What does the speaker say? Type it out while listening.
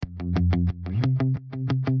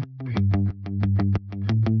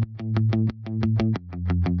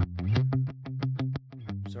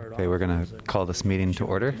Okay, we're going to call this meeting to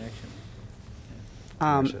order.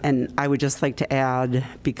 And I would just like to add,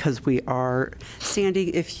 because we are,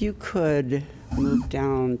 Sandy, if you could move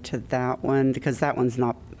down to that one, because that one's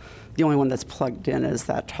not, the only one that's plugged in is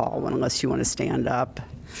that tall one, unless you want to stand up.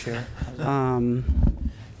 Sure. There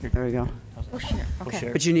we go. Oh, sure.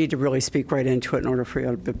 Okay. But you need to really speak right into it in order for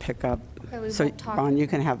you to pick up. Okay, we So, won't talk. Bon, you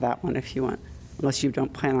can have that one if you want, unless you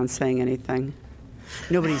don't plan on saying anything.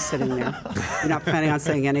 Nobody's sitting there. You're not planning on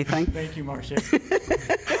saying anything? Thank you, Marcia.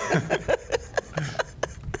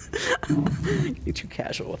 You're too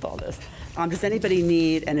casual with all this. Does anybody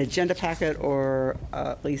need an agenda packet or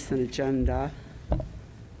at least an agenda?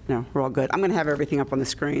 No, we're all good. I'm going to have everything up on the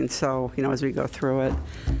screen, so, as we go through it,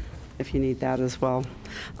 if you need that as well.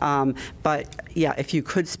 But, yeah, if you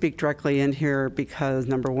could speak directly in here, because,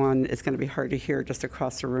 number one, it's going to be hard to hear just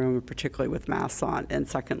across the room, particularly with masks on, and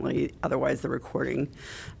secondly, otherwise the recording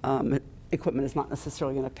equipment is not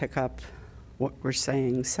necessarily going to pick up what we're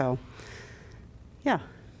saying. So, yeah.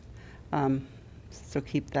 So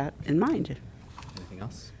keep that in mind. Anything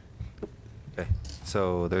else? Okay,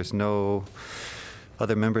 so there's no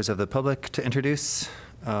other members of the public to introduce,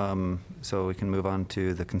 so we can move on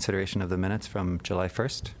to the consideration of the minutes from July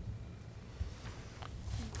 1st.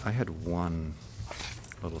 I had one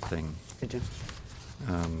little thing. Did you?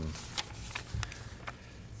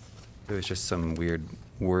 There was just some weird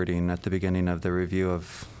wording at the beginning of the review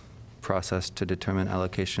of process to determine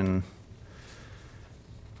allocation.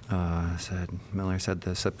 Miller said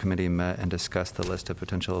the subcommittee met and discussed the list of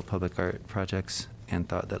potential public art projects and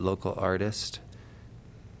thought that local artists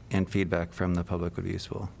and feedback from the public would be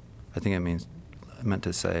useful. I think it meant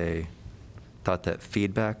to say thought that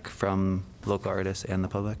feedback from local artists and the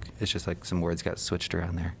public. It's just like some words got switched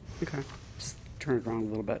around there. Okay. Just turn it around a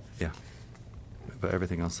little bit. Yeah. But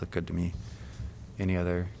everything else looked good to me. Any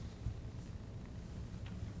other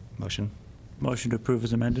motion? Motion to approve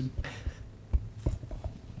as amended.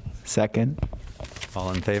 Second.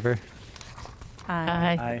 All in favor?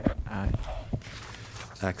 Aye. Aye.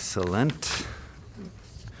 Excellent.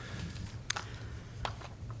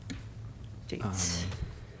 Dates.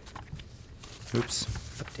 Oops.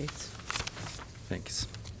 Updates. Thanks.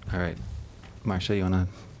 All right. Marcia, you want to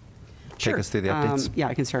Sure. take us through the updates? Yeah,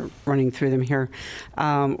 I can start running through them here.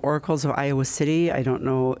 Oracles of Iowa City. I don't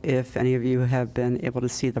know if any of you have been able to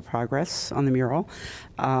see the progress on the mural.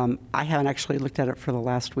 I haven't actually looked at it for the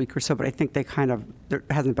last week or so, but I think there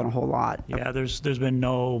hasn't been a whole lot. Yeah, there's been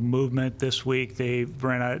no movement this week. They've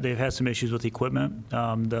had some issues with equipment.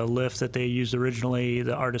 The lift that they used originally,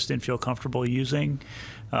 the artist didn't feel comfortable using.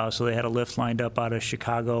 So they had a lift lined up out of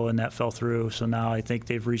Chicago, and that fell through. So now I think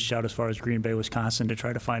they've reached out as far as Green Bay, Wisconsin, to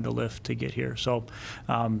try to find a lift to get here. So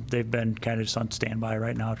they've been kind of just on standby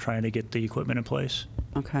right now, trying to get the equipment in place.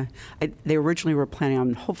 Okay. They originally were planning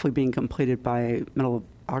on hopefully being completed by middle of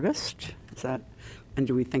August. And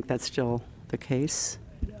do we think that's still the case?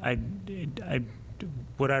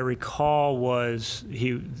 What I recall was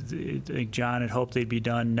I think John had hoped they'd be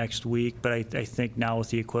done next week, but I think now with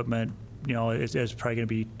the equipment, it's probably going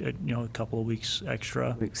to be a couple of weeks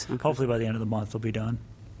extra. Weeks, okay. Hopefully by the end of the month they'll be done.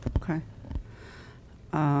 Okay.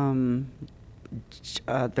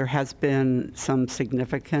 There has been some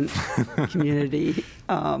significant community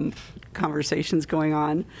conversations going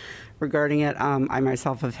on regarding it. I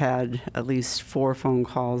myself have had at least 4 phone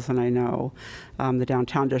calls, and I know the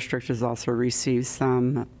downtown district has also received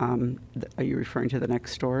some. Are you referring to the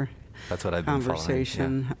next door? That's what I've been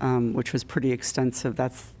conversation, following, yeah. Which was pretty extensive.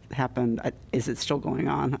 That's happened. Is it still going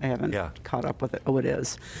on? I haven't caught up with it. Oh, it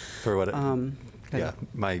is. For what? Okay. Yeah,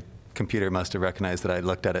 my computer must have recognized that I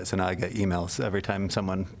looked at it, so now I get emails every time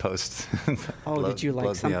someone posts. Oh, did you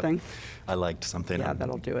like something? I liked something. Yeah,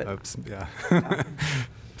 that'll do it. Oops, yeah.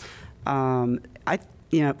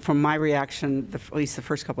 From my reaction, at least the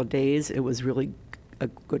first couple of days, it was really a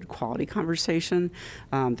good quality conversation.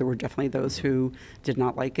 There were definitely those who did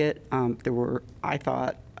not like it. There were, I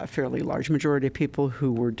thought, a fairly large majority of people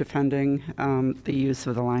who were defending the use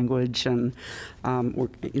of the language and were,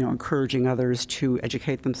 encouraging others to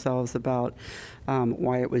educate themselves about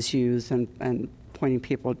why it was used and pointing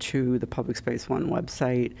people to the Public Space One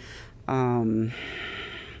website.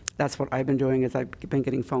 That's what I've been doing. Is I've been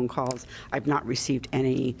getting phone calls. I've not received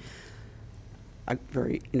any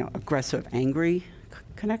very aggressive, angry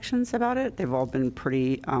connections about it. They've all been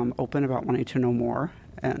pretty open about wanting to know more,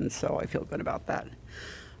 and so I feel good about that.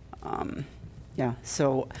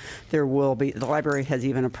 So there will be, the library has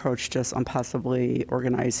even approached us on possibly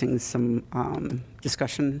organizing some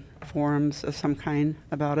discussion forums of some kind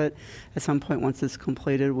about it at some point once it's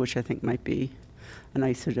completed, which I think might be a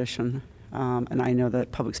nice addition And I know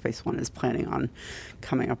that Public Space One is planning on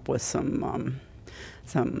coming up with some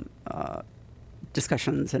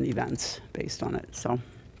discussions and events based on it. So,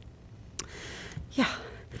 yeah.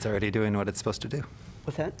 It's already doing what it's supposed to do.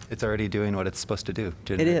 What's that? It's already doing what it's supposed to do.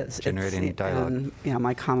 It is. Generating It's- dialogue. And, yeah,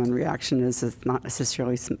 my common reaction is it's not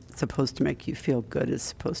necessarily supposed to make you feel good. It's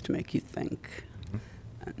supposed to make you think.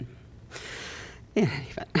 And, in any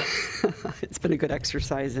event, it's been a good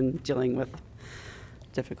exercise in dealing with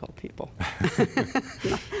difficult people,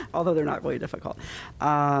 although they're not really difficult.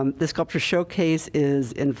 The sculpture showcase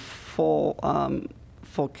is in full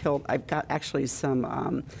kill. I've got actually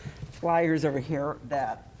some flyers over here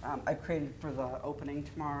that I created for the opening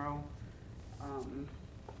tomorrow.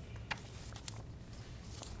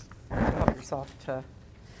 Help yourself to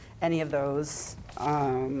any of those.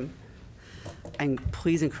 And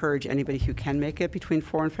please encourage anybody who can make it between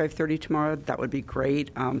 4 and 5:30 tomorrow. That would be great.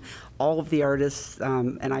 All of the artists,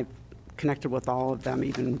 and I've connected with all of them,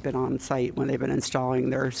 even been on site when they've been installing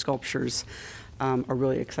their sculptures, are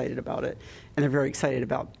really excited about it. And they're very excited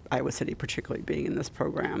about Iowa City particularly being in this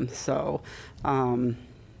program. So,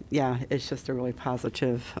 yeah, it's just a really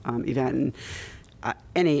positive event. And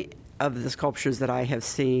any of the sculptures that I have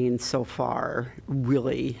seen so far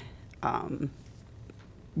really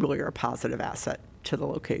are a positive asset to the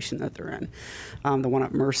location that they're in. The one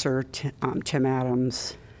at Mercer, Tim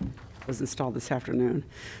Adams, was installed this afternoon,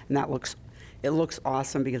 and it looks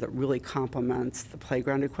awesome because it really complements the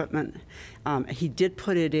playground equipment. He did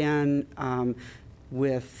put it in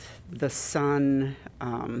with the sun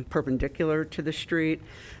perpendicular to the street,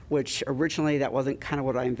 which originally that wasn't kind of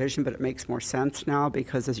what I envisioned, but it makes more sense now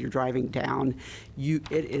because as you're driving down,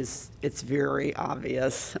 it's very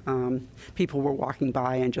obvious. People were walking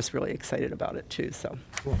by and just really excited about it too. So,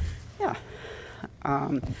 cool. Yeah.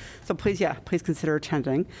 So please consider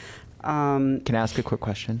attending. Can I ask a quick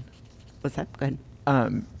question? What's that? Go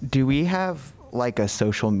ahead. Do we have like a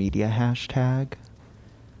social media hashtag?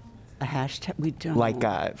 A hashtag? We don't.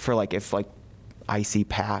 Like for like if like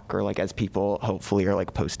ICPAC or like as people hopefully are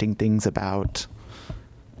like posting things about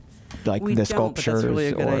like we the don't, sculptures. but that's really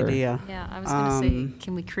a good or, idea. Yeah, I was going to say,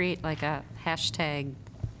 can we create like a hashtag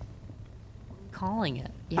calling it?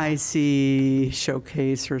 Yeah. IC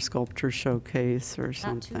showcase or sculpture showcase or Not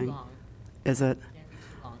something. too long. Is it? Never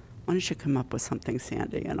too long. Why don't you come up with something,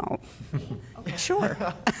 Sandy, and I'll. Okay. Sure.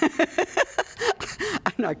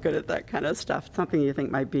 I'm not good at that kind of stuff. Something you think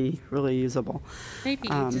might be really usable. Maybe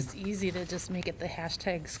just easy to just make it the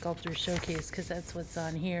hashtag sculpture showcase, because that's what's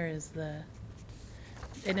on here is I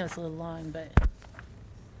know it's a little long, but.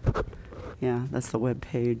 Yeah, that's the web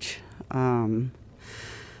page. At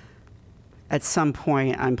some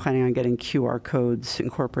point, I'm planning on getting QR codes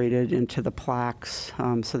incorporated into the plaques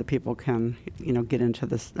so that people can, get into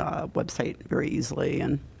this website very easily.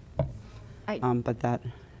 And but that.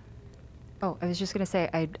 Oh, I was just going to say,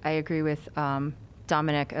 I agree with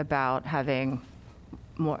Dominic about having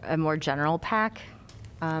a more general pack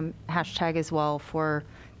hashtag as well for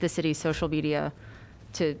the city's social media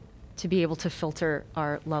to be able to filter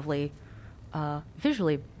our lovely,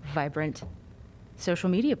 visually vibrant social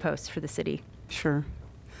media posts for the city. Sure.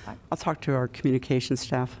 I'll talk to our communication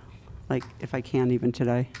staff, like if I can even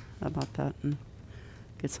today, about that and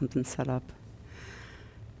get something set up.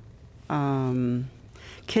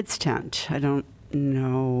 Kids tent, I don't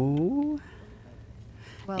know.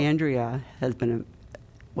 Well, Andrea has been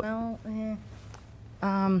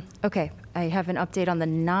okay, I have an update on the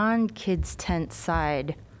non-kids tent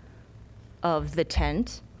side of the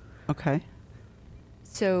tent. okay.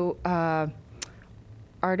 So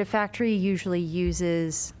Artifactory usually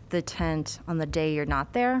uses the tent on the day you're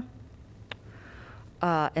not there,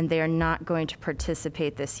 and they are not going to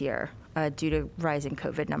participate this year due to rising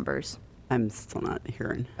COVID numbers. I'm still not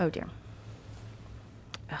hearing. Oh, dear.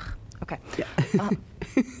 Ugh, okay. Yeah.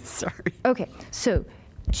 Sorry. Okay, so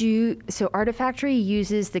Artifactory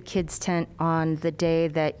uses the kids' tent on the day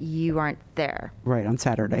that you aren't there. Right, on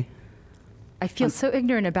Saturday. I feel so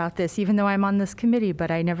ignorant about this, even though I'm on this committee, but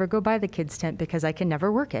I never go by the kids' tent because I can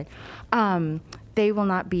never work it. They will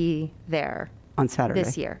not be there On Saturday.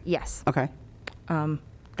 this year. Yes. Okay.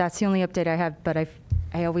 That's the only update I have, but I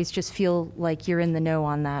always just feel like you're in the know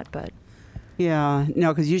on that, but. Yeah,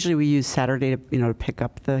 no, because usually we use Saturday to pick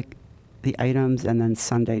up the items and then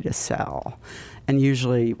Sunday to sell. And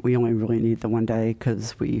usually we only really need the one day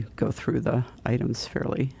because we go through the items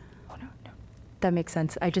fairly. Oh, no. That makes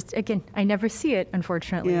sense. I never see it,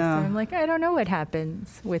 unfortunately. Yeah. So I'm like, I don't know what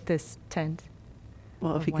happens with this tent.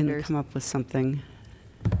 Well, if Of you can wonders. come up with something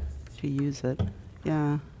to use it.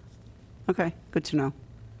 Yeah. Okay, good to know.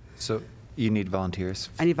 So You need volunteers.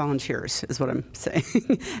 I need volunteers, is what I'm saying.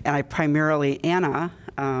 And I primarily, Anna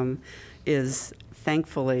is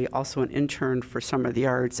thankfully also an intern for Summer of the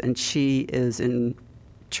Arts, and she is in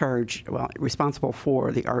charge, well, responsible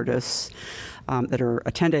for the artists that are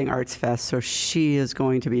attending Arts Fest. So she is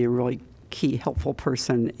going to be a really key, helpful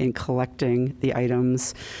person in collecting the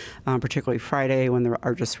items, particularly Friday when the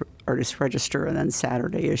artists register, and then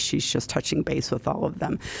Saturday is she's just touching base with all of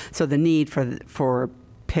them. So the need for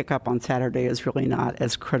pickup on Saturday is really not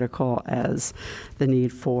as critical as the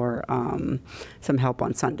need for some help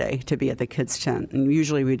on Sunday to be at the kids' tent. And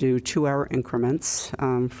usually we do 2-hour increments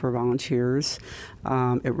for volunteers.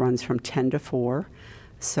 It runs from 10 to 4.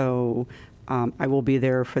 So I will be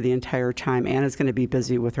there for the entire time. Anna's going to be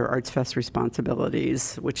busy with her Arts Fest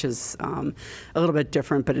responsibilities, which is a little bit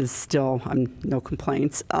different, but is still no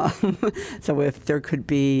complaints. So if there could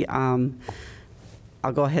be,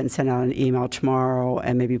 I'll go ahead and send out an email tomorrow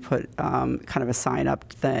and maybe put kind of a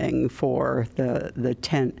sign-up thing for the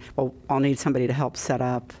tent. Well, I'll need somebody to help set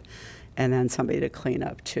up and then somebody to clean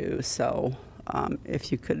up too. So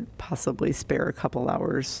if you could possibly spare a couple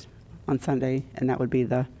hours on Sunday, and that would be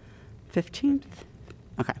the 15th?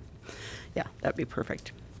 Okay. Yeah, that'd be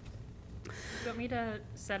perfect. Do you want me to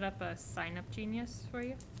set up a sign-up genius for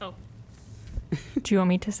you? Oh. Do you want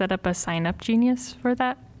me to set up a sign-up genius for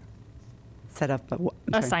that? Set up I'm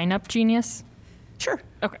A sorry. sign-up genius? Sure.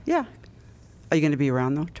 Okay. Yeah. Are you going to be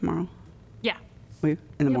around though tomorrow? Yeah. Will you?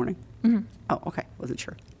 In the Yep. morning? Mhm. Oh, okay. Wasn't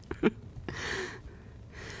sure.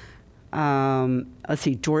 Let's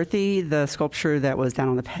see, Dorothy, the sculpture that was down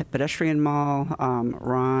on the pedestrian mall,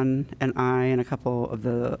 Ron and I and a couple of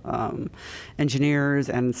the engineers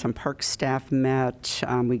and some park staff met.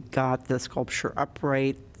 We got the sculpture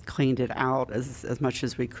upright, cleaned it out as much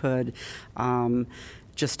as we could.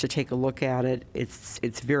 Just to take a look at it, it's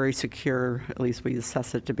very secure, at least we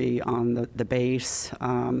assess it to be on the base.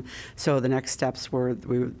 So the next steps were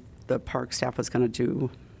the park staff was going to do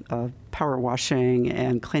power washing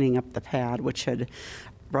and cleaning up the pad, which had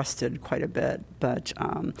rusted quite a bit. But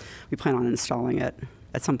we plan on installing it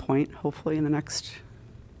at some point, hopefully in the next,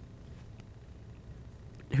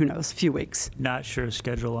 who knows, few weeks. Not sure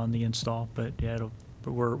schedule on the install, but yeah,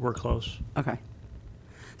 we're close. Okay.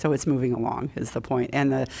 So it's moving along is the point.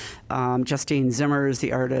 And the Justine Zimmers,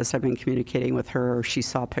 the artist, I've been communicating with her. She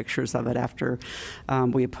saw pictures of it after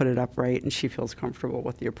we put it up right, and she feels comfortable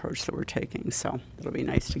with the approach that we're taking. So it'll be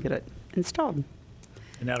nice to get it installed.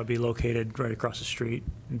 And that'll be located right across the street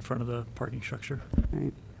in front of the parking structure.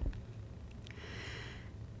 Right.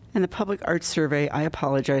 And the public arts survey, I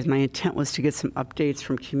apologize. My intent was to get some updates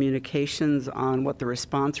from communications on what the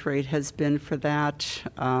response rate has been for that.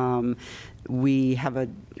 We have a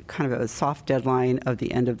kind of a soft deadline of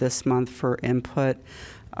the end of this month for input.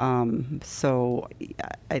 So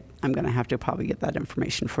I'm going to have to probably get that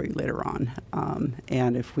information for you later on.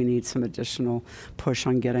 And if we need some additional push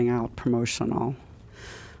on getting out promotional,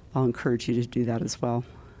 I'll encourage you to do that as well.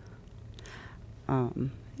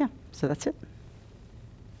 Yeah, so that's it.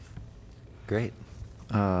 Great.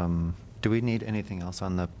 Do we need anything else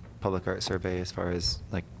on the public art survey as far as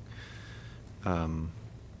like,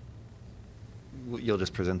 you'll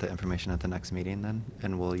just present the information at the next meeting then,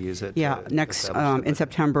 and we'll use it? Yeah, to next, establish the in budget?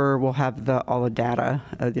 September, we'll have all the data,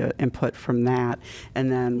 the input from that,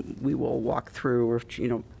 and then we will walk through or,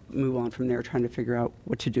 move on from there, trying to figure out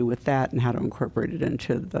what to do with that and how to incorporate it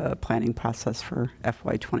into the planning process for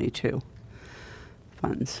FY22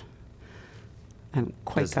 funds. I haven't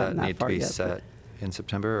quite gotten that far yet. Does that need to be set in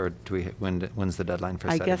September, or do we, when's the deadline for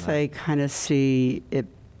I setting guess that? I kind of see it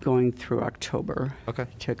going through October. Okay.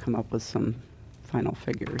 To come up with some final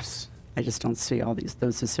figures. I just don't see all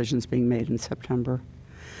those decisions being made in September,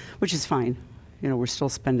 which is fine. We're still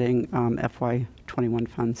spending FY21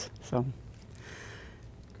 funds, so.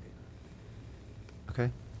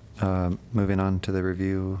 Okay. Moving on to the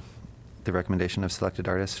review, the recommendation of selected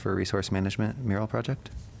artists for resource management mural project.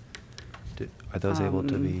 Are those able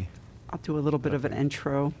to be? I'll do a little bit of an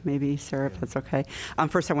intro, maybe, Sarah, if that's okay.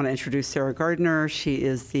 First, I want to introduce Sarah Gardner. She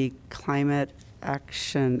is the Climate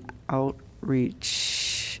Action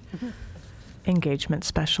Outreach Engagement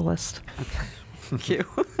specialist. Okay. Thank you.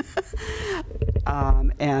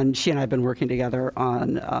 And she and I have been working together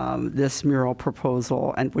on this mural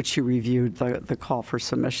proposal, and which she reviewed the call for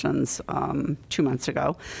submissions 2 months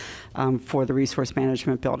ago for the resource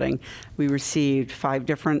management building. We received 5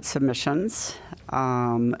 different submissions.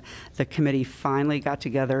 The committee finally got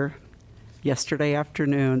together yesterday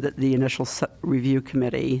afternoon, the initial review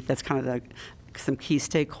committee. That's kind of some key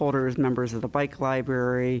stakeholders, members of the bike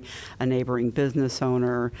library, a neighboring business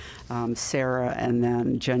owner, Sarah, and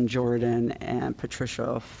then Jen Jordan and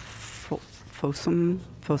Patricia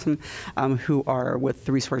Fossum, who are with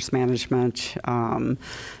the Resource Management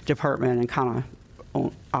Department and kind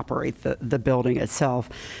of operate the building itself.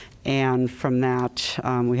 And from that,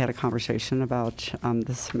 we had a conversation about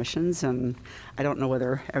the submissions, and I don't know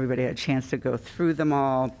whether everybody had a chance to go through them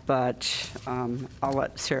all, but I'll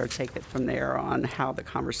let Sarah take it from there on how the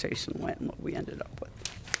conversation went and what we ended up with.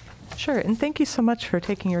 Sure, and thank you so much for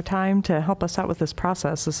taking your time to help us out with this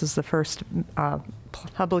process. This is the first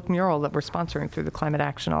public mural that we're sponsoring through the Climate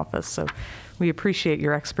Action Office, so we appreciate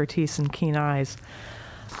your expertise and keen eyes.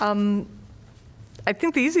 I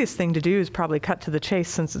think the easiest thing to do is probably cut to the chase,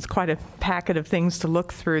 since it's quite a packet of things to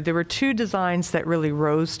look through. There were two designs that really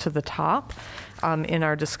rose to the top in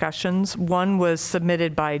our discussions. One was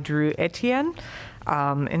submitted by Drew Etienne,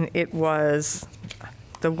 and it was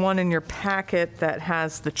the one in your packet that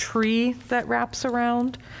has the tree that wraps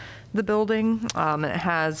around the building. It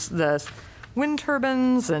has the wind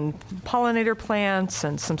turbines and pollinator plants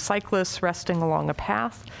and some cyclists resting along a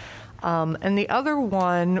path. And the other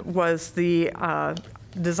one was the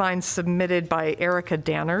design submitted by Erica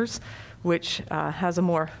Danners, which has a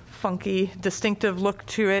more funky, distinctive look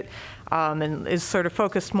to it, and is sort of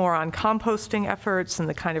focused more on composting efforts and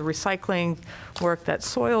the kind of recycling work that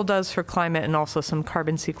soil does for climate, and also some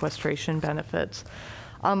carbon sequestration benefits.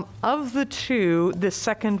 Of the two, the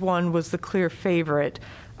second one was the clear favorite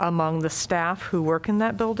among the staff who work in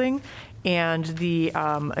that building, and the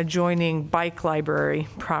adjoining bike library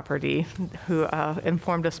property, who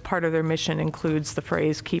informed us part of their mission includes the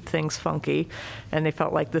phrase, "keep things funky," and they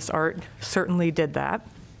felt like this art certainly did that.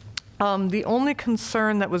 The only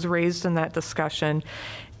concern that was raised in that discussion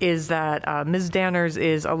is that Ms. Danners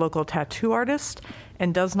is a local tattoo artist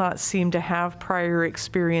and does not seem to have prior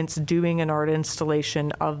experience doing an art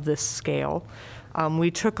installation of this scale.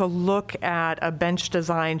 We took a look at a bench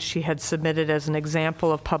design she had submitted as an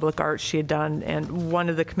example of public art she had done, and one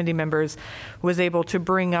of the committee members was able to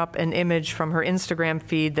bring up an image from her Instagram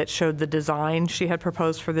feed that showed the design she had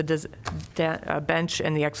proposed for the bench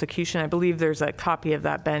and the execution. I believe there's a copy of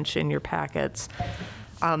that bench in your packets.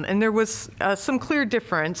 And there was some clear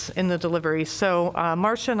difference in the delivery. So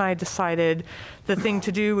Marcia and I decided the thing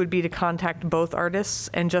to do would be to contact both artists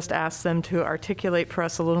and just ask them to articulate for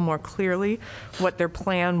us a little more clearly what their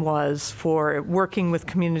plan was for working with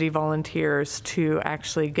community volunteers to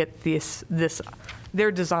actually get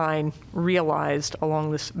their design realized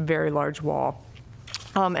along this very large wall.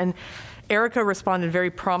 And Erica responded very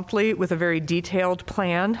promptly with a very detailed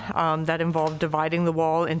plan that involved dividing the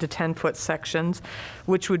wall into 10-foot sections,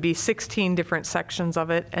 which would be 16 different sections of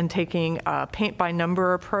it, and taking a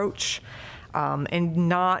paint-by-number approach and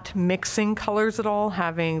not mixing colors at all,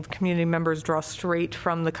 having community members draw straight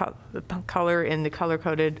from the color in the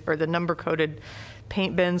color-coded or the number-coded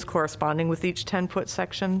paint bins corresponding with each 10-foot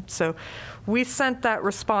section. So we sent that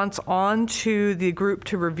response on to the group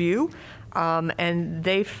to review. And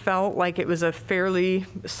they felt like it was a fairly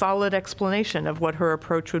solid explanation of what her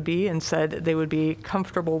approach would be, and said they would be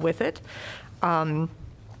comfortable with it.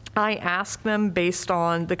 I asked them, based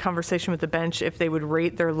on the conversation with the bench, if they would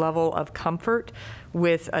rate their level of comfort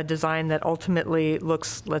with a design that ultimately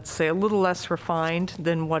looks, let's say, a little less refined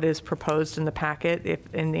than what is proposed in the packet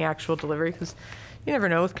in the actual delivery, because you never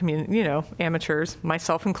know with amateurs,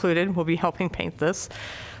 myself included, will be helping paint this.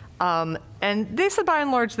 And they said by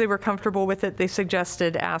and large they were comfortable with it. They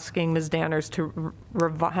suggested asking Ms. Danners to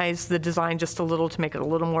revise the design just a little to make it a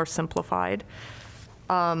little more simplified.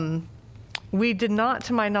 We did not,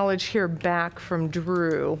 to my knowledge, hear back from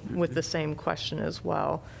Drew with the same question as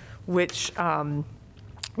well, which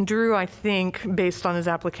Drew, I think, based on his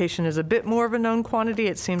application, is a bit more of a known quantity.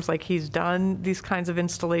 It seems like he's done these kinds of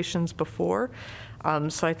installations before.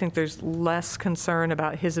 So I think there's less concern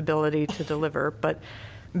about his ability to deliver. But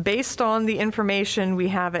based on the information we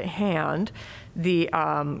have at hand, the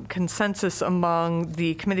consensus among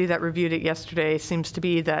the committee that reviewed it yesterday seems to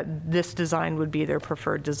be that this design would be their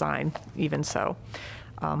preferred design, even so.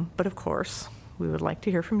 But of course, we would like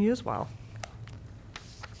to hear from you as well.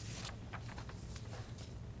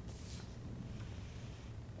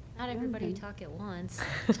 Not everybody talk at once.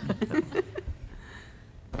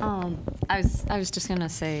 I was just gonna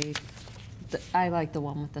say, I like the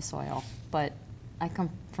one with the soil, but I come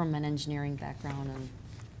from an engineering background, and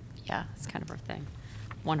yeah, it's kind of our thing,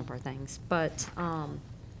 one of our things. But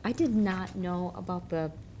I did not know about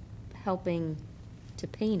the helping to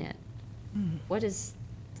paint it.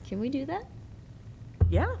 Can we do that?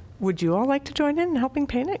 Yeah. Would you all like to join in helping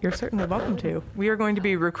paint it? You're certainly welcome to. We are going to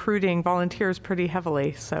be recruiting volunteers pretty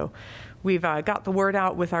heavily, so we've got the word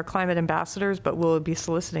out with our climate ambassadors, but we'll be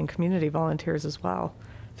soliciting community volunteers as well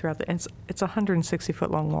throughout the, and it's a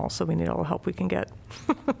 160-foot-long wall, so we need all the help we can get.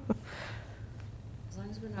 As long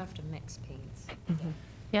as we don't have to mix paints.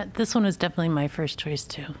 Yeah, this one was definitely my first choice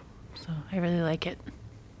too, so I really like it.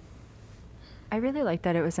 I really like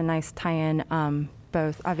that it was a nice tie-in,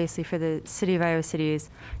 both obviously for the City of Iowa City's,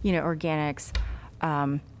 organics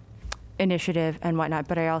initiative and whatnot,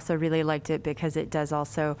 but I also really liked it because it does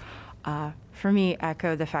also, for me,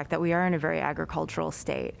 echo the fact that we are in a very agricultural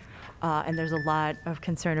state. And there's a lot of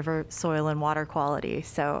concern over soil and water quality.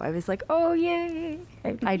 So I was like, oh, yay.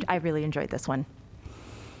 I really enjoyed this one.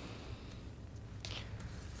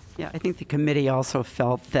 Yeah, I think the committee also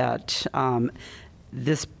felt that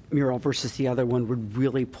this mural versus the other one would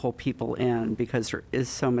really pull people in because there is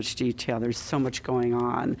so much detail, there's so much going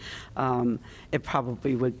on. It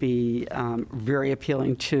probably would be very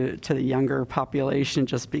appealing to the younger population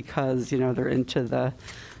just because, they're into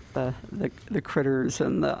the critters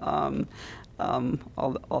and the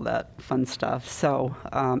all that fun stuff. So,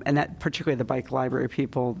 and that particularly the bike library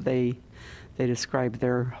people, they described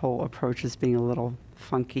their whole approach as being a little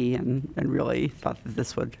funky and really thought that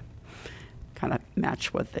this would kind of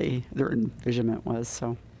match what their envisionment was.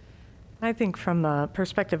 So I think from the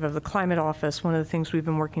perspective of the Climate Office, one of the things we've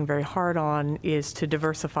been working very hard on is to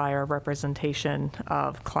diversify our representation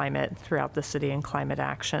of climate throughout the city and climate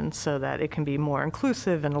action so that it can be more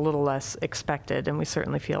inclusive and a little less expected. And we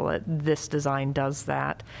certainly feel that this design does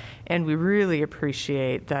that. And we really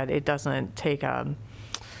appreciate that it doesn't take a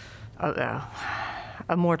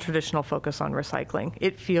more traditional focus on recycling.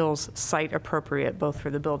 It feels site appropriate both for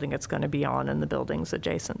the building it's going to be on and the buildings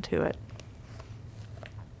adjacent to it.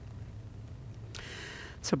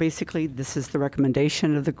 So basically, this is the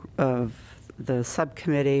recommendation of the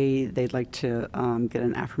subcommittee. They'd like to get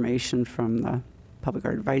an affirmation from the Public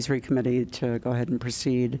Art Advisory Committee to go ahead and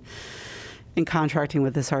proceed in contracting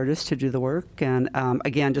with this artist to do the work. And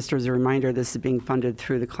again, just as a reminder, this is being funded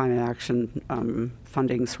through the Climate Action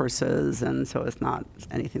funding sources, and so it's not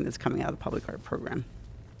anything that's coming out of the Public Art Program.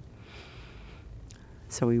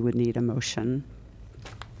 So we would need a motion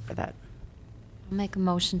for that. I'll make a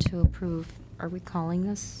motion to approve. Are we calling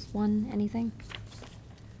this one anything?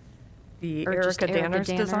 The Or just Erica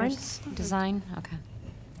Danners design? Design, okay.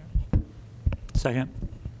 Second.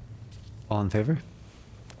 All in favor?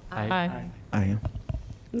 Aye. I am.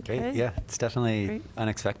 Great. Yeah, it's definitely Great.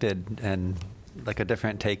 unexpected and like a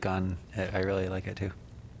different take on it. I really like it too.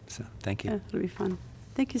 So thank Yeah, you. it'll be fun.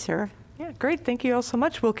 Thank you, Sarah. Yeah, great. Thank you all so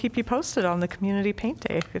much. We'll keep you posted on the Community Paint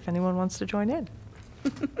Day if anyone wants to join in.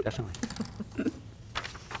 Definitely.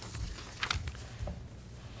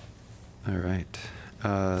 All right.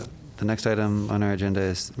 The next item on our agenda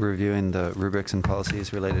is reviewing the rubrics and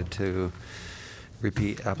policies related to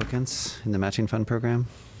repeat applicants in the matching fund program.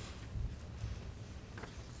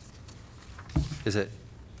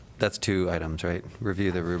 That's two items, right?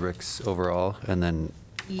 Review the rubrics overall and then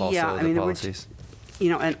also Yeah, I the mean, policies.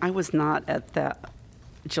 And I was not at that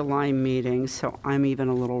July meeting, so I'm even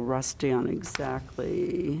a little rusty on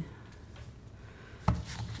exactly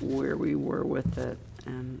where we were with it,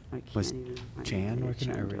 and I can't Was even. find Jan the working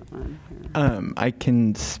it, or agenda on here. I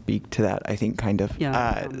can speak to that, I think, kind of.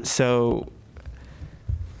 Yeah. So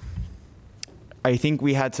I think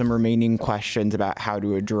we had some remaining questions about how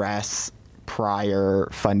to address prior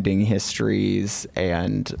funding histories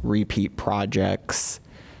and repeat projects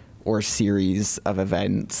or series of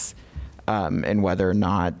events, and whether or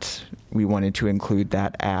not we wanted to include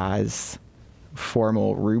that as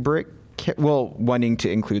formal rubric. Well, wanting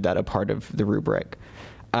to include that a part of the rubric.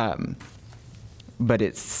 But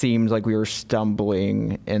it seemed like we were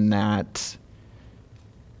stumbling in that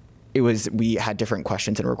we had different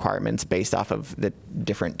questions and requirements based off of the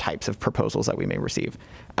different types of proposals that we may receive.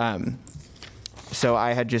 So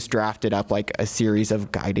I had just drafted up like a series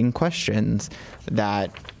of guiding questions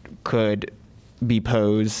that could be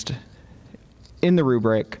posed in the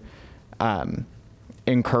rubric,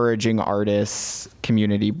 encouraging artists,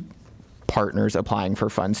 community partners applying for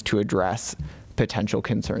funds to address potential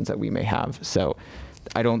concerns that we may have. So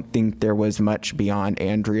I don't think there was much beyond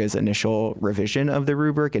Andrea's initial revision of the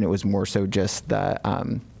rubric, and it was more so just the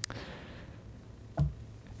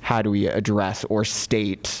how do we address or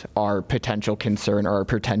state our potential concern or our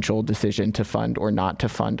potential decision to fund or not to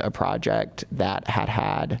fund a project that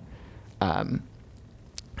had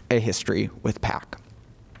a history with PAC.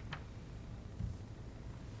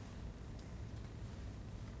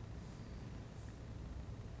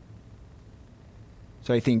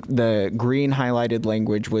 So I think the green highlighted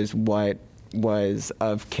language was what was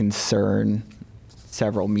of concern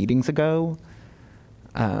several meetings ago.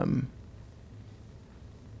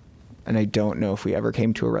 And I don't know if we ever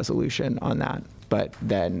came to a resolution on that. but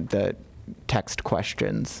then the text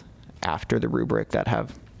questions after the rubric that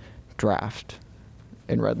have draft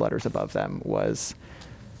in red letters above them was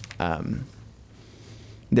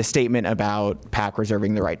the statement about PAC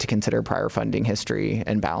reserving the right to consider prior funding history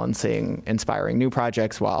and balancing inspiring new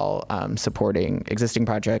projects while supporting existing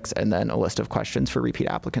projects, and then a list of questions for repeat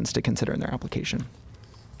applicants to consider in their application.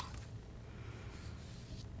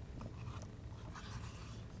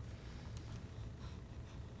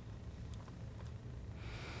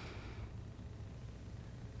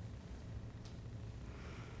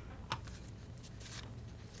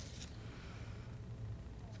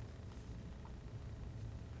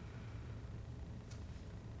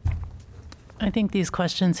 I think these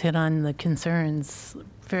questions hit on the concerns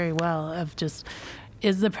very well of just,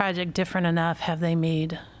 is the project different enough? Have they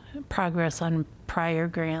made progress on prior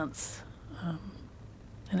grants?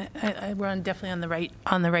 And we're definitely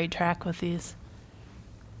on the right track with these.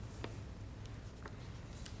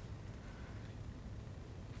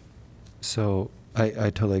 So I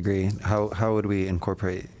totally agree. How would we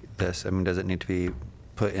incorporate this? I mean, does it need to be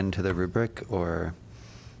put into the rubric, or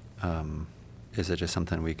is it just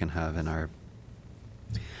something we can have in our?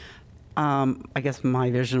 I guess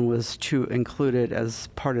my vision was to include it as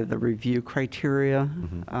part of the review criteria.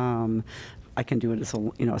 Mm-hmm. I can do it as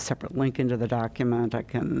a separate link into the document. I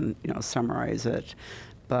can summarize it,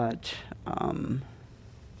 but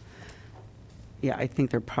yeah, I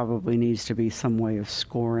think there probably needs to be some way of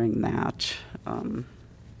scoring that.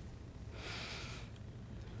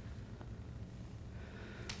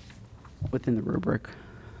 Within the rubric.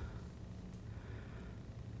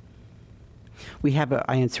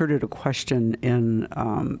 I inserted a question in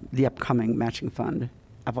the upcoming matching fund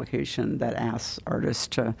application that asks artists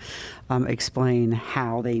to explain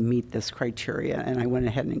how they meet this criteria, and I went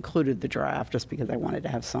ahead and included the draft just because I wanted to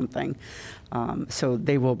have something. So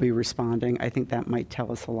they will be responding. I think that might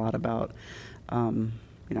tell us a lot about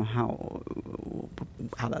how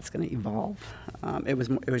that's going to evolve. It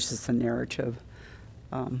was just a narrative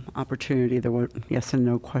opportunity. There were yes and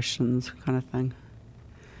no questions kind of thing.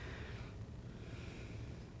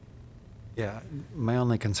 Yeah, my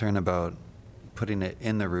only concern about putting it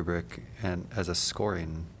in the rubric and as a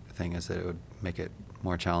scoring thing is that it would make it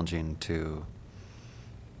more challenging to,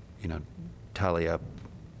 tally up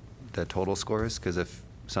the total scores, because if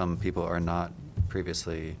some people are not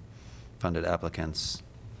previously funded applicants,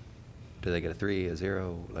 do they get a 3, a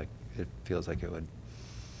 0? Like, it feels like it would.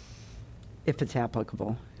 If it's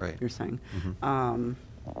applicable, Right. you're saying. Mm-hmm.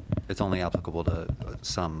 It's only applicable to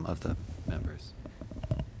some of the members.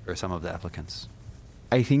 Or some of the applicants.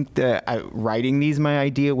 I think that writing these, my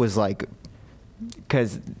idea was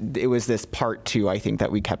because it was this part 2, I think,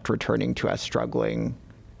 that we kept returning to as struggling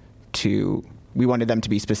to, we wanted them to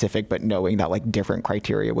be specific, but knowing that different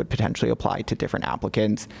criteria would potentially apply to different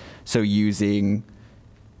applicants. So using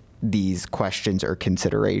these questions or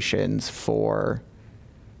considerations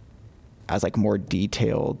as more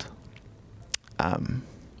detailed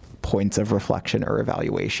points of reflection or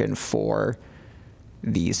evaluation for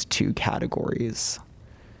these 2 categories.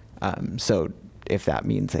 So if that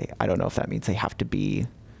means I don't know if that means they have to be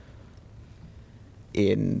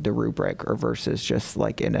in the rubric or versus just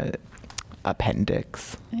in a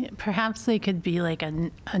appendix. Perhaps they could be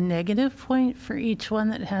a negative point for each one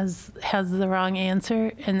that has the wrong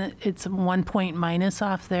answer, and it's 1 point minus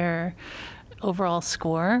off their overall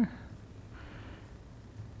score.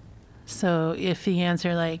 So if the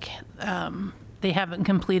answer they haven't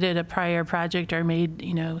completed a prior project or made,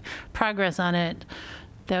 progress on it,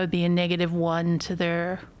 that would be a -1 to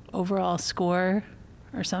their overall score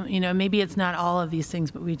or something. Maybe it's not all of these things,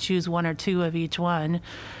 but we choose 1 or 2 of each one.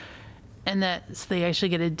 And so they actually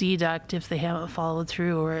get a deduct if they haven't followed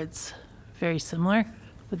through, or it's very similar.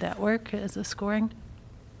 Would that work as a scoring?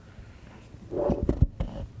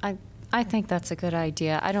 I think that's a good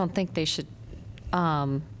idea. I don't think they should,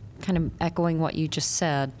 kind of echoing what you just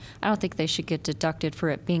said, I don't think they should get deducted for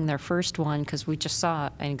it being their first one, because we just saw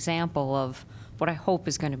an example of what I hope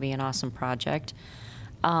is going to be an awesome project.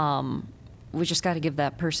 We just got to give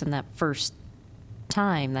that person that first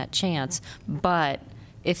time, that chance. But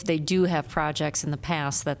if they do have projects in the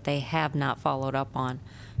past that they have not followed up on,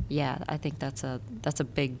 yeah, I think that's a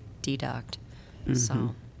big deduct. Mm-hmm.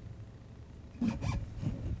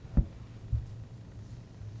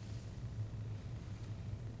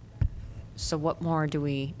 So what more do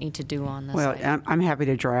we need to do on this? Well, item? I'm happy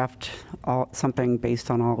to draft something based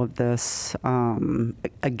on all of this.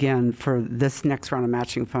 Again, for this next round of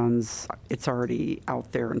matching funds, it's already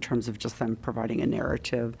out there in terms of just them providing a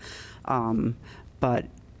narrative. But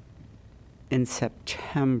in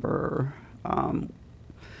September,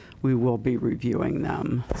 we will be reviewing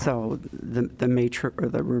them. So the matrix or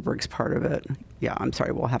the rubrics part of it, yeah, I'm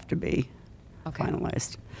sorry, will have to be Okay.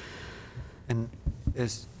 finalized. And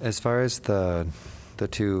as far as the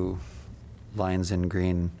two lines in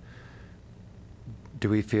green, do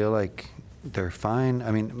we feel like they're fine?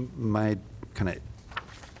 I mean, my kind of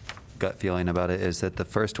gut feeling about it is that the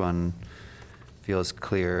first one feels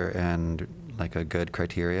clear and like a good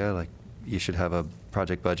criteria. Like you should have a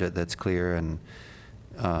project budget that's clear and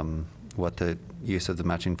what the use of the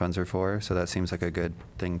matching funds are for. So that seems like a good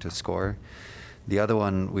thing to score. The other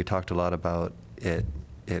one, we talked a lot about it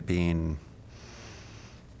being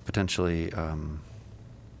potentially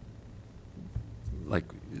like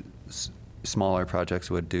smaller projects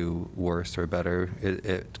would do worse or better.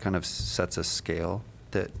 It kind of sets a scale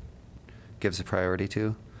that gives a priority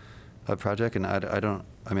to a project, and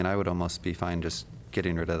I would almost be fine just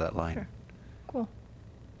getting rid of that line. Sure. Cool.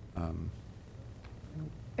 Um,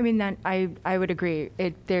 I mean, that I would agree.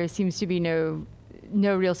 There seems to be no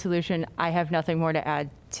real solution. I have nothing more to add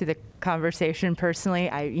to the conversation personally.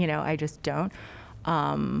 I just don't.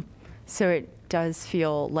 So it does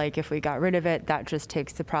feel like if we got rid of it, that just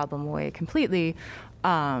takes the problem away completely,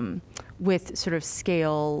 with sort of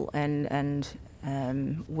scale and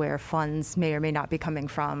where funds may or may not be coming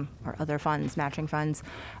from, or other funds, matching funds.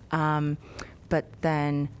 But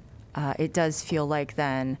then it does feel like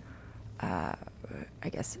then, I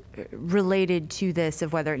guess, related to this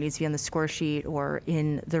of whether it needs to be on the score sheet or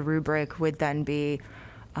in the rubric would then be,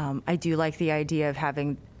 I do like the idea of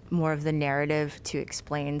having more of the narrative to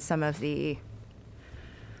explain some of the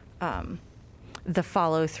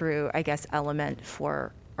follow through, I guess, element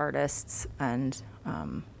for artists and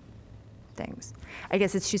things. I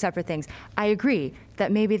guess it's two separate things. I agree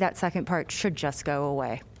that maybe that second part should just go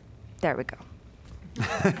away. There we go.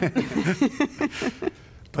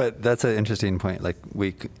 But that's an interesting point. Like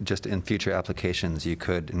just in future applications, you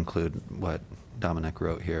could include what Dominic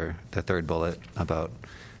wrote here, the third bullet about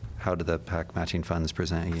how do the PAC matching funds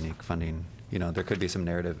present unique funding. You know, there could be some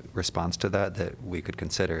narrative response to that we could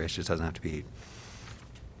consider. It just doesn't have to be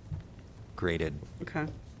graded. Okay.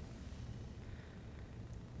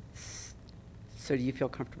 So do you feel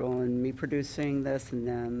comfortable in me producing this? And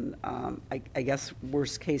then I guess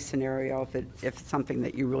worst case scenario, if it's something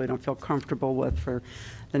that you really don't feel comfortable with for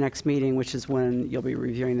the next meeting, which is when you'll be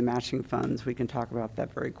reviewing the matching funds, we can talk about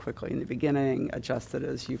that very quickly in the beginning, adjust it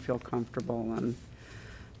as you feel comfortable, and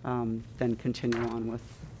then continue on with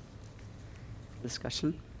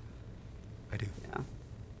discussion. I do. Yeah.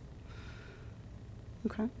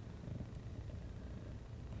 Okay.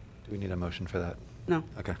 Do we need a motion for that? No.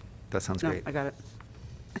 Okay, that sounds No, great. I got it.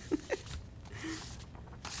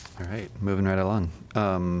 All right, moving right along.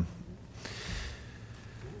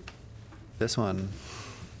 This one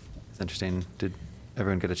is interesting. Did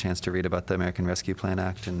everyone get a chance to read about the American Rescue Plan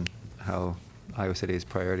Act and how Iowa City's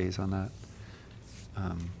priorities on that?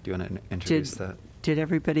 Do you want to introduce that? Did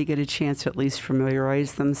everybody get a chance to at least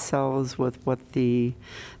familiarize themselves with what the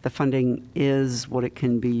funding is, what it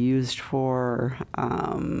can be used for?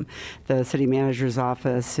 The city manager's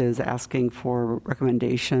office is asking for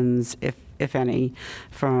recommendations, if any,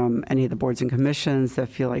 from any of the boards and commissions that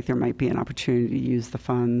feel like there might be an opportunity to use the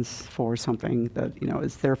funds for something that,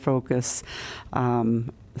 is their focus.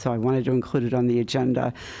 So I wanted to include it on the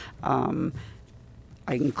agenda.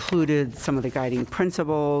 I included some of the guiding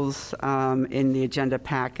principles in the agenda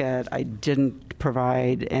packet. I didn't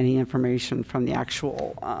provide any information from the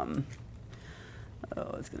actual,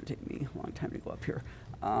 it's going to take me a long time to go up here,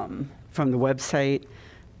 from the website.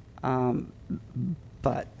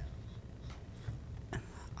 But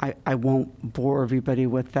I won't bore everybody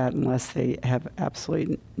with that unless they have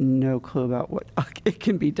absolutely no clue about what it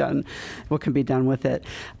can be done, what can be done with it.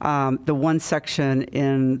 The one section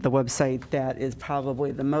in the website that is probably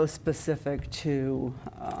the most specific to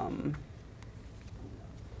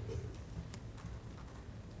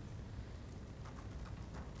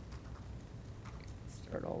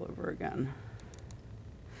start all over again.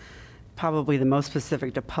 Probably the most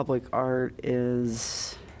specific to public art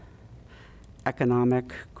is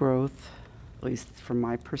economic growth, at least from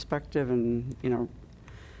my perspective, and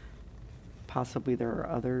possibly there are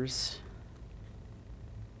others.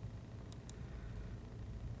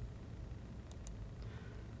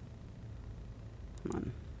 Come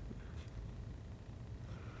on.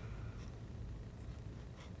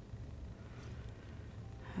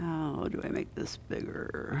 How do I make this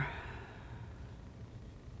bigger?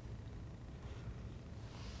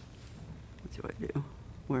 What do I do?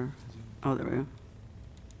 Where? Oh, there we go.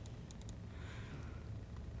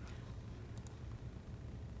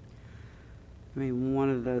 I mean,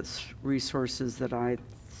 one of the resources that I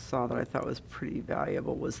saw that I thought was pretty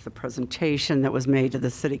valuable was the presentation that was made to the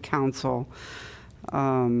city council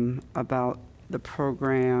about the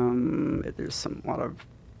program. There's a lot of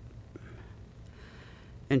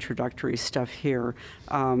introductory stuff here.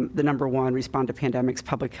 The number one, respond to pandemics,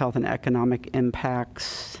 public health, and economic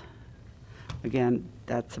impacts. Again,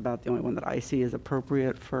 that's about the only one that I see is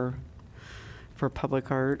appropriate for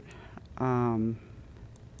public art. Where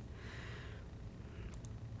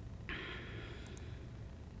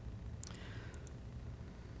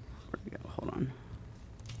do we go? Hold on.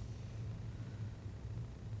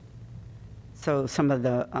 So some of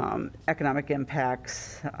the economic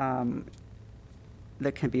impacts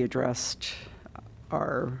that can be addressed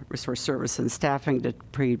are restore service and staffing to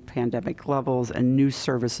pre-pandemic levels and new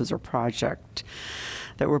services or projects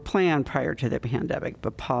that were planned prior to the pandemic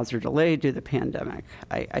but paused or delayed due to the pandemic.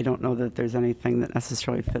 I don't know that there's anything that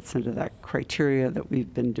necessarily fits into that criteria that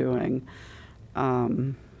we've been doing.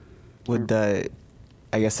 Would the,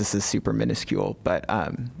 I guess this is super minuscule, but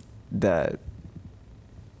the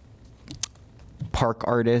park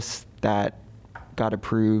artist that got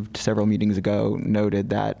approved several meetings ago noted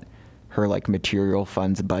that her like material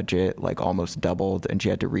funds budget like almost doubled and she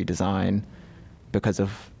had to redesign because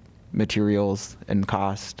of materials and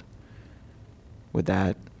cost. Would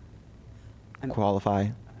that qualify?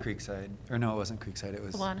 Creekside, or no, it wasn't Creekside, it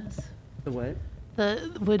was. Kiwanis. The what?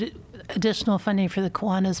 Would additional funding for the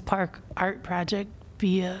Kiwanis Park art project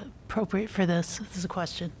be appropriate for this? This is a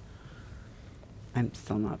question. I'm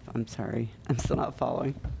sorry. I'm still not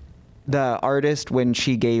following. The artist, when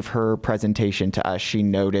she gave her presentation to us, she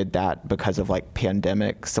noted that because of like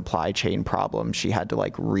pandemic supply chain problems, she had to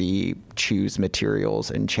like re-choose materials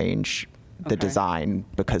and change the Okay. design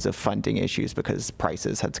because of funding issues because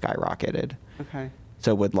prices had skyrocketed. Okay.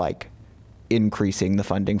 So would like increasing the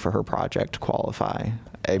funding for her project qualify?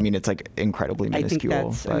 I mean, it's like incredibly I think minuscule.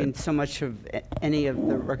 that's, but I mean, so much of any of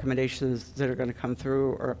the recommendations that are going to come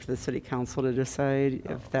through are up to the city council to decide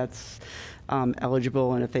if that's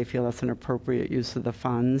eligible and if they feel that's an appropriate use of the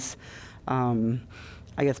funds. I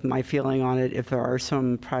guess my feeling on it, if there are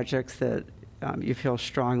some projects that you feel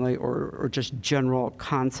strongly or just general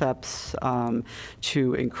concepts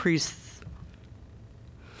to increase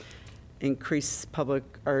public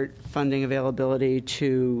art funding availability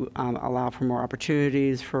to allow for more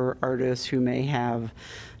opportunities for artists who may have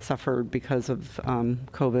suffered because of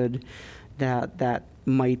COVID, that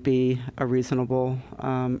might be a reasonable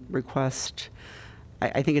request.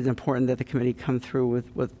 I think it's important that the committee come through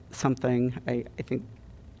with something. I think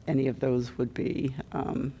any of those would be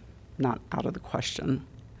not out of the question.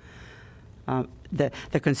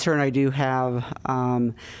 The concern I do have,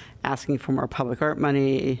 asking for more public art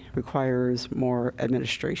money requires more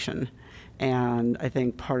administration. And I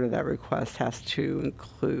think part of that request has to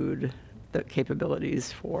include the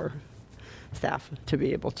capabilities for staff to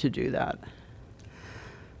be able to do that.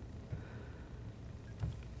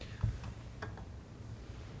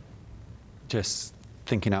 Just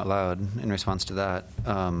thinking out loud in response to that,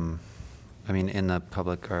 I mean, in the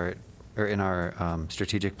public art, or in our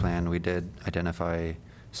strategic plan, we did identify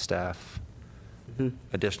staff,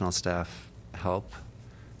 additional staff help,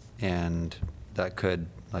 and that could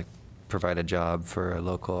like provide a job for a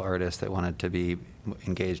local artist that wanted to be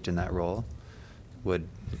engaged in that role. Would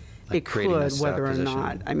like, It creating a could, staff whether or position.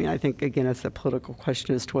 not. I mean, I think, again, it's a political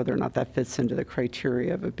question as to whether or not that fits into the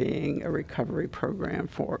criteria of it being a recovery program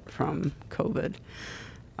from COVID.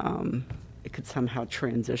 It could somehow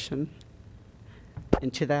transition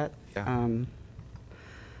into that. Yeah.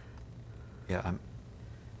 Yeah,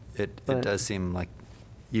 it But- does seem like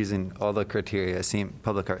using all the criteria,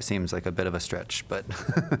 public art seems like a bit of a stretch, but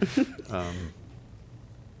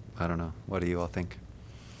I don't know. What do you all think?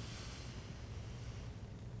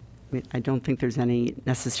 I mean, I don't think there's any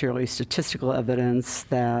necessarily statistical evidence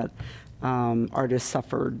that artists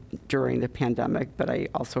suffered during the pandemic, but I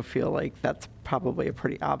also feel like that's probably a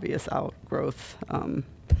pretty obvious outgrowth.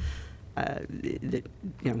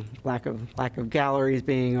 Lack of galleries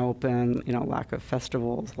being open, lack of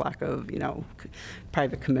festivals, lack of,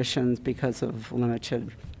 private commissions because of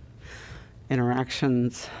limited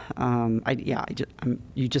interactions.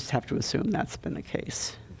 You just have to assume that's been the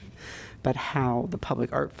case. But how the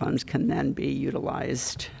public art funds can then be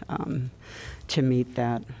utilized to meet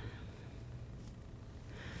that.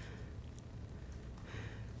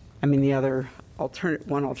 I mean, the other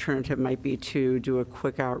one alternative might be to do a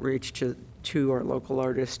quick outreach to our local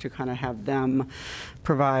artists to kind of have them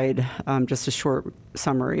provide just a short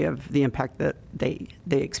summary of the impact that they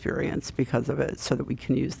experience because of it, so that we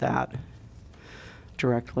can use that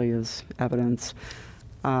directly as evidence.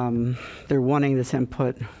 They're wanting this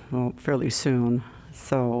input, well, fairly soon.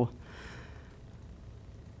 So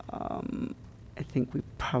I think we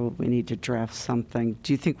probably need to draft something.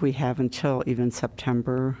 Do you think we have until even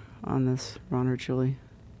September on this, Ron or Julie?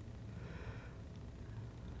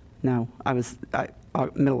 No,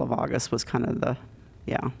 middle of August was kind of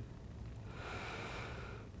yeah.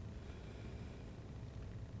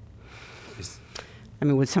 I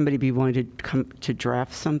mean, would somebody be willing to come to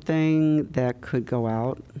draft something that could go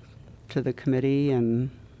out to the committee and?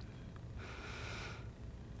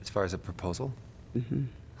 As far as a proposal? Mhm.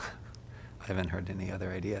 I haven't heard any other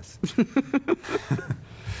ideas.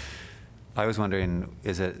 I was wondering,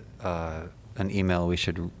 is it an email we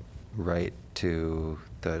should write to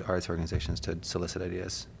the arts organizations to solicit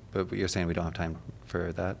ideas? But you're saying we don't have time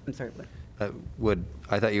for that? I'm sorry, what?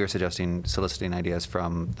 I thought you were suggesting soliciting ideas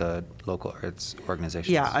from the local arts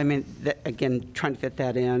organizations. Yeah, I mean, again, trying to fit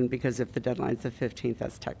that in, because if the deadline's the 15th,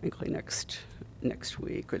 that's technically next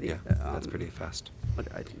week, or the, Yeah, that's pretty fast.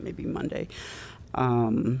 maybe Monday.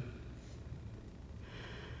 I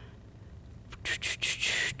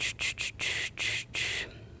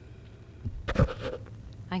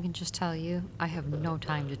can just tell you, I have no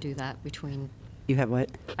time to do that between, You have what?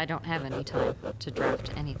 I don't have any time to draft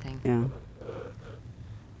anything. Yeah.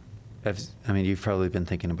 I mean, you've probably been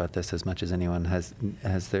thinking about this as much as anyone. Has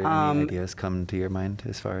there any ideas come to your mind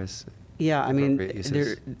as far as Yeah, I mean, appropriate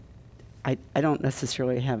uses? I don't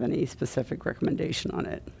necessarily have any specific recommendation on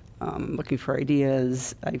it. Looking for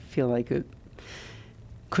ideas, I feel like it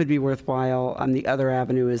could be worthwhile. The other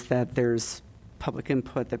avenue is that there's public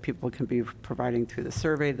input that people can be providing through the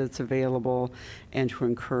survey that's available, and to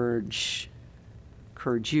encourage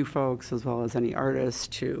you folks, as well as any artists,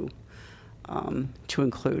 to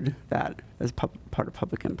include that as part of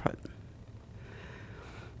public input.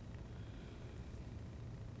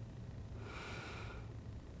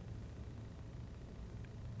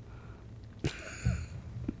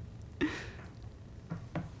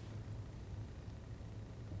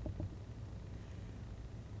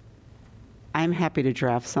 I'm happy to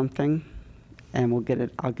draft something, and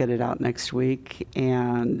I'll get it out next week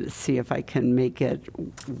and see if I can make it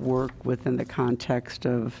work within the context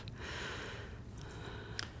of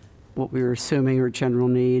what we were assuming are general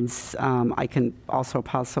needs. I can also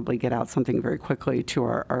possibly get out something very quickly to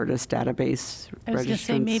our artist database I was going to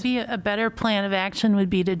say, registrants. maybe a better plan of action would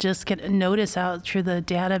be to just get a notice out through the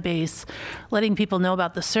database, letting people know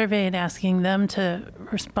about the survey and asking them to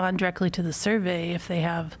respond directly to the survey if they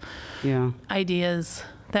have Yeah. ideas.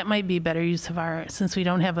 That might be better use of since we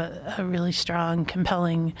don't have a really strong,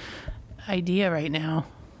 compelling idea right now.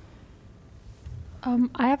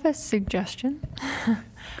 I have a suggestion.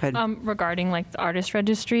 Good. Regarding like the artist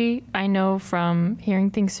registry. I know from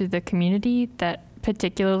hearing things through the community that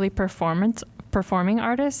particularly performing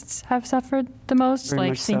artists have suffered the most, Very like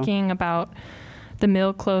much so. thinking about the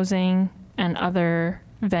mill closing and other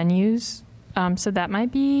venues. So that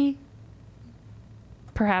might be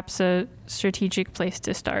perhaps a strategic place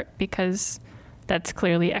to start, because that's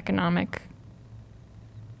clearly economic.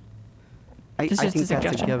 I It's just think a that's a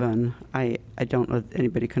suggestion. given. I don't know if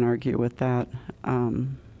anybody can argue with that.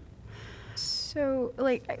 So,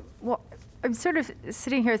 I'm sort of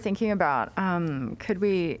sitting here thinking about, could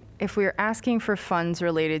we, if we are asking for funds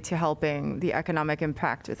related to helping the economic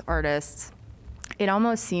impact with artists, it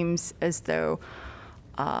almost seems as though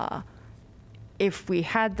if we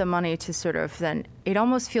had the money to sort of then, it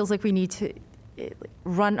almost feels like we need to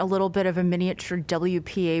run a little bit of a miniature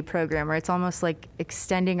WPA program, where it's almost like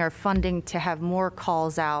extending our funding to have more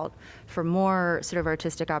calls out for more sort of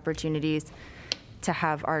artistic opportunities to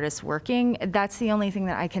have artists working. That's the only thing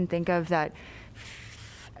that I can think of that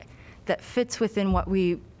fits within what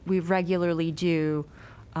we regularly do,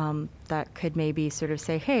 that could maybe sort of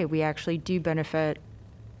say, hey, we actually do benefit,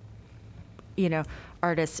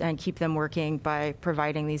 artists and keep them working by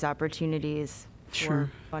providing these opportunities for Sure.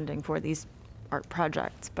 funding for these art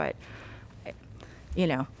projects. But,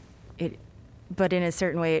 but in a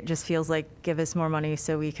certain way, it just feels like give us more money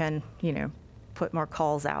so we can, put more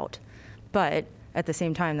calls out. But at the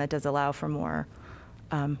same time, that does allow for more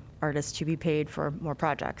artists to be paid for more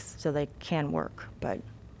projects so they can work. But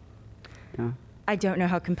Yeah. I don't know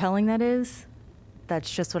how compelling that is.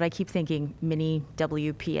 That's just what I keep thinking, mini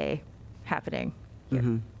WPA happening.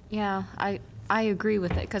 Mm-hmm. Yeah, I agree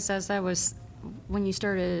with it, because when you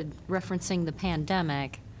started referencing the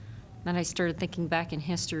pandemic, then I started thinking back in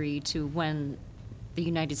history to when the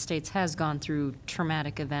United States has gone through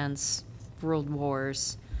traumatic events, world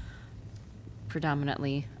wars,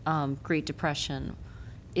 predominantly, Great Depression.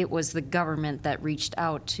 It was the government that reached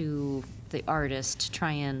out to the artists to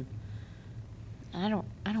try and, I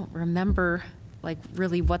don't remember like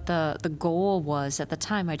really what the goal was at the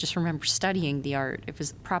time. I just remember studying the art. It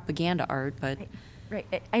was propaganda art, but Right.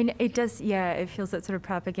 It does, yeah, it feels that sort of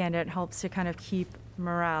propaganda. It helps to kind of keep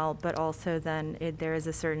morale, but also then there is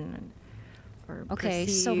a certain, or okay,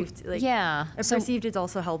 so perceived, like, yeah, so perceived it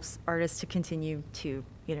also helps artists to continue to,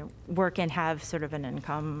 work and have sort of an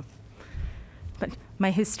income. But my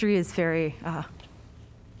history is very,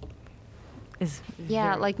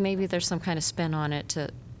 yeah, like maybe there's some kind of spin on it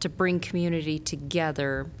to bring community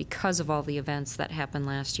together because of all the events that happened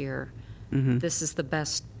last year. This is the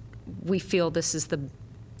best. We feel this is the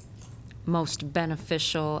most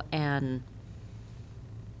beneficial and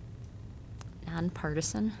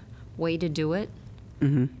nonpartisan way to do it.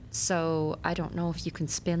 So I don't know if you can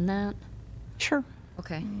spin that. Sure.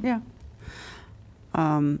 Okay. Yeah.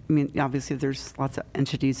 I mean, obviously, there's lots of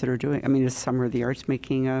entities that are doing. I mean, is Summer of the Arts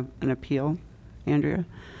making an appeal, Andrea,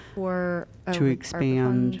 for to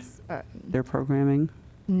expand their programming?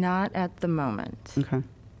 Not at the moment. Okay.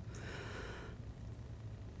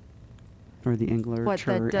 Or the English, What,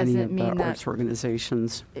 that or any doesn't of the mean that- arts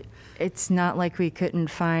organizations. It's not like we couldn't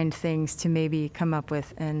find things to maybe come up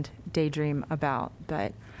with and daydream about,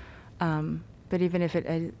 but even if it,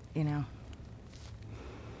 I don't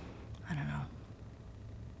know.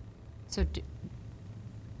 So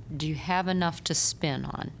do you have enough to spin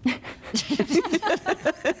on?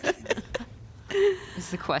 Is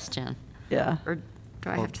the question. Yeah. Or do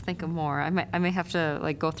I have to think of more? I may have to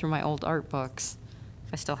like go through my old art books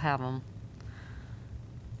if I still have them.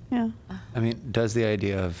 Yeah. I mean, does the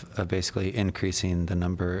idea of basically increasing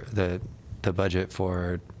the budget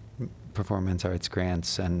for performance arts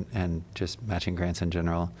grants and just matching grants in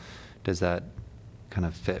general, does that kind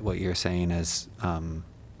of fit what you're saying as,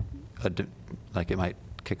 like it might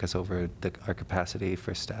kick us over our capacity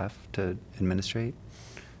for staff to administrate?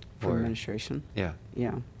 For administration? Yeah.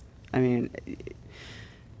 Yeah. I mean,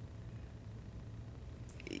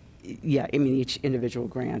 yeah, I mean, each individual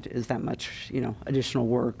grant is that much, additional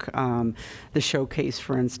work. The showcase,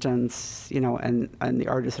 for instance, and the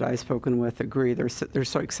artists that I've spoken with agree, they're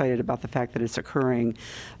so excited about the fact that it's occurring,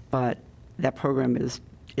 but that program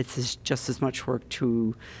it's just as much work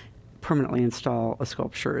to permanently install a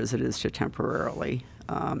sculpture as it is to temporarily.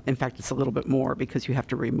 In fact, it's a little bit more because you have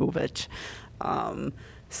to remove it.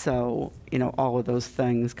 So, all of those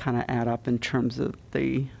things kind of add up in terms of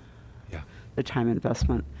the time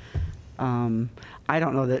investment. I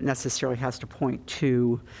don't know that it necessarily has to point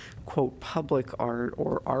to, quote, public art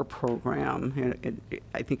or our program.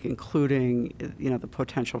 I think including, the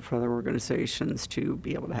potential for other organizations to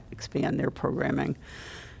be able to expand their programming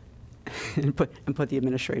and put the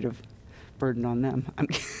administrative burden on them.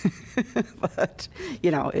 But,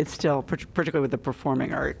 it's still, particularly with the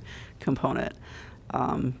performing art component,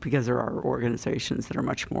 because there are organizations that are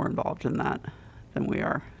much more involved in that than we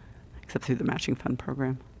are, except through the matching fund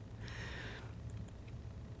program.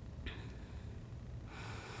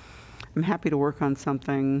 I'm happy to work on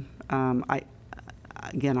something. I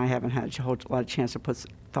haven't had a whole lot of chance to put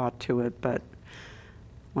thought to it, but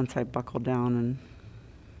once I buckle down and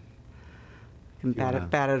can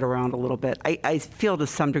bat it around a little bit, I feel to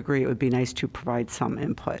some degree it would be nice to provide some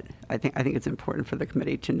input. I think it's important for the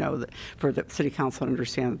committee to know that, for the city council to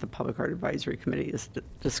understand that the Public Art Advisory Committee has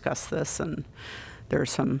discussed this, and there are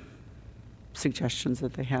some suggestions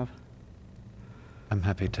that they have. I'm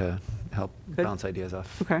happy to help Good. bounce ideas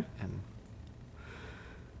off. Okay. And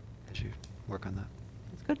as you work on that.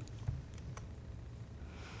 That's good.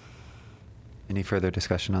 Any further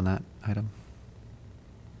discussion on that item?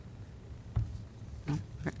 No?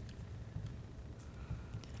 Okay.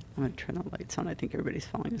 I'm going to turn the lights on. I think everybody's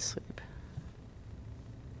falling asleep.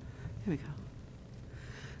 There we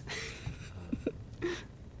go.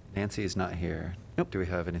 Nancy's not here. Nope. Do we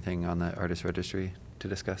have anything on the artist registry to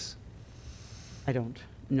discuss? I don't.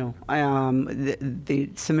 No. The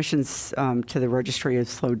submissions to the registry have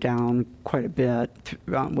slowed down quite a bit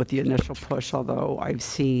with the initial push, although I've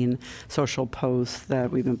seen social posts that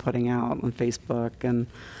we've been putting out on Facebook and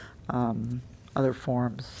other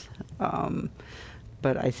forums.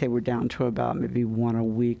 But I say we're down to about maybe one a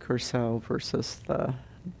week or so versus the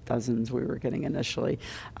dozens we were getting initially.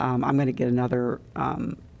 I'm going to get another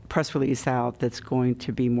press release out that's going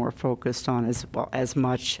to be more focused on as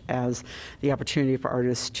much as the opportunity for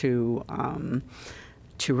artists to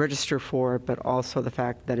register for it, but also the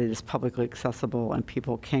fact that it is publicly accessible and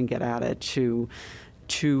people can get at it to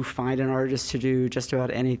find an artist to do just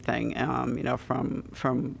about anything,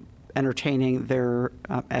 from entertaining their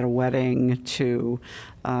at a wedding to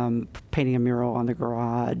painting a mural on the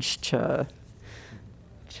garage to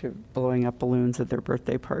blowing up balloons at their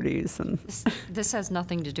birthday parties. And This has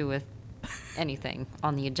nothing to do with anything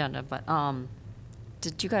on the agenda, but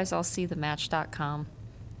did you guys all see the Match.com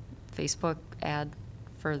Facebook ad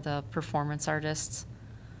for the performance artists?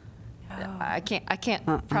 I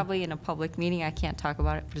can't, probably in a public meeting, I can't talk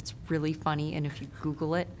about it, but it's really funny, and if you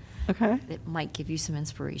Google it, Okay. it might give you some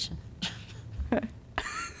inspiration.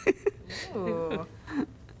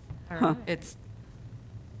 It's,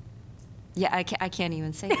 yeah, I can't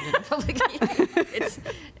even say it in a public meeting. It's,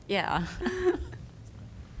 yeah.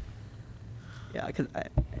 Yeah, because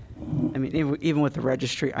I mean, even with the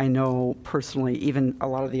registry, I know personally, even a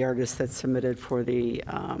lot of the artists that submitted for the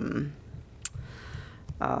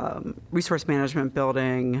resource management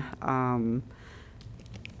building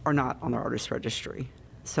are not on the artist registry.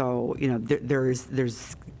 So, you know, there's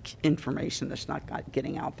information that's not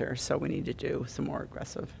getting out there, so we need to do some more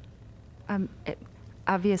aggressive.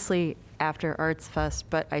 Obviously, after Arts Fest,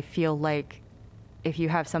 but I feel like if you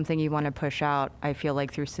have something you want to push out, I feel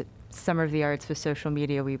like through Summer of the Arts with social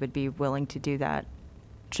media, we would be willing to do that,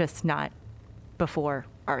 just not before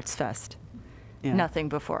Arts Fest. Yeah. Nothing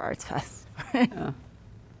before Arts Fest. Yeah.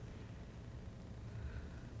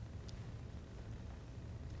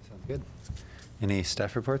 Sounds good. Any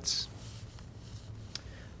staff reports?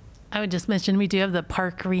 I would just mention we do have the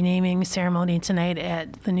park renaming ceremony tonight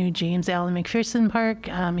at the new James Allen McPherson Park.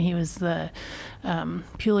 He was the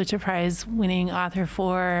Pulitzer Prize winning author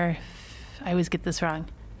for, I always get this wrong,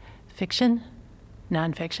 fiction?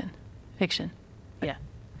 Nonfiction. Fiction. Yeah.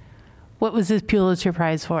 What was his Pulitzer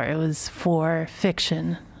Prize for? It was for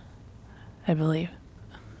fiction, I believe.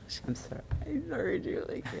 I'm sorry,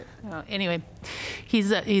 Julie. Oh, anyway,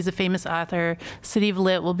 he's a famous author. City of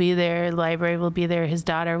Lit will be there. Library will be there. His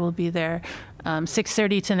daughter will be there.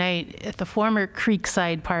 6:30 tonight at the former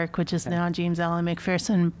Creekside Park, which is now James Allen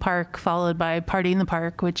McPherson Park, followed by Party in the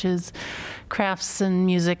Park, which is crafts and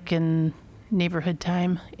music and neighborhood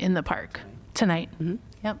time in the park tonight. Mm-hmm.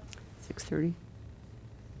 Yep. 6:30.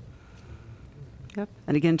 Yep.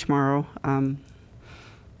 And again tomorrow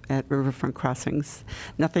at Riverfront Crossings.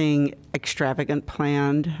 Nothing extravagant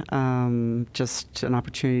planned, just an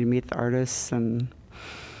opportunity to meet the artists and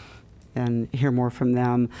hear more from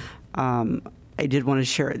them. I did want to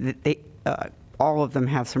share that they all of them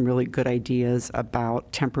have some really good ideas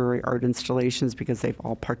about temporary art installations because they've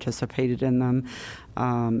all participated in them.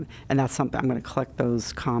 And that's something, I'm going to collect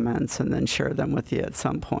those comments and then share them with you at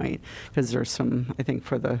some point, because there's some, I think,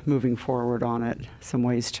 for the moving forward on it, some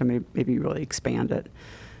ways to maybe really expand it,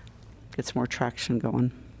 get some more traction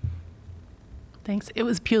going. Thanks. It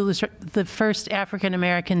was Pulitzer, the first African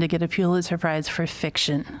American to get a Pulitzer Prize for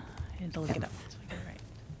fiction. I had to look it up. So I get it right.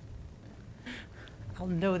 I'll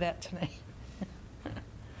know that tonight.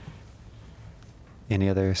 Any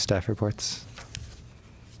other staff reports?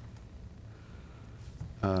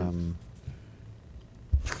 Motion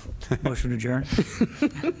to adjourn?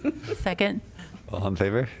 Second. All in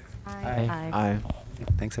favor? Aye. Aye.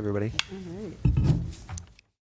 Thanks, everybody. All right.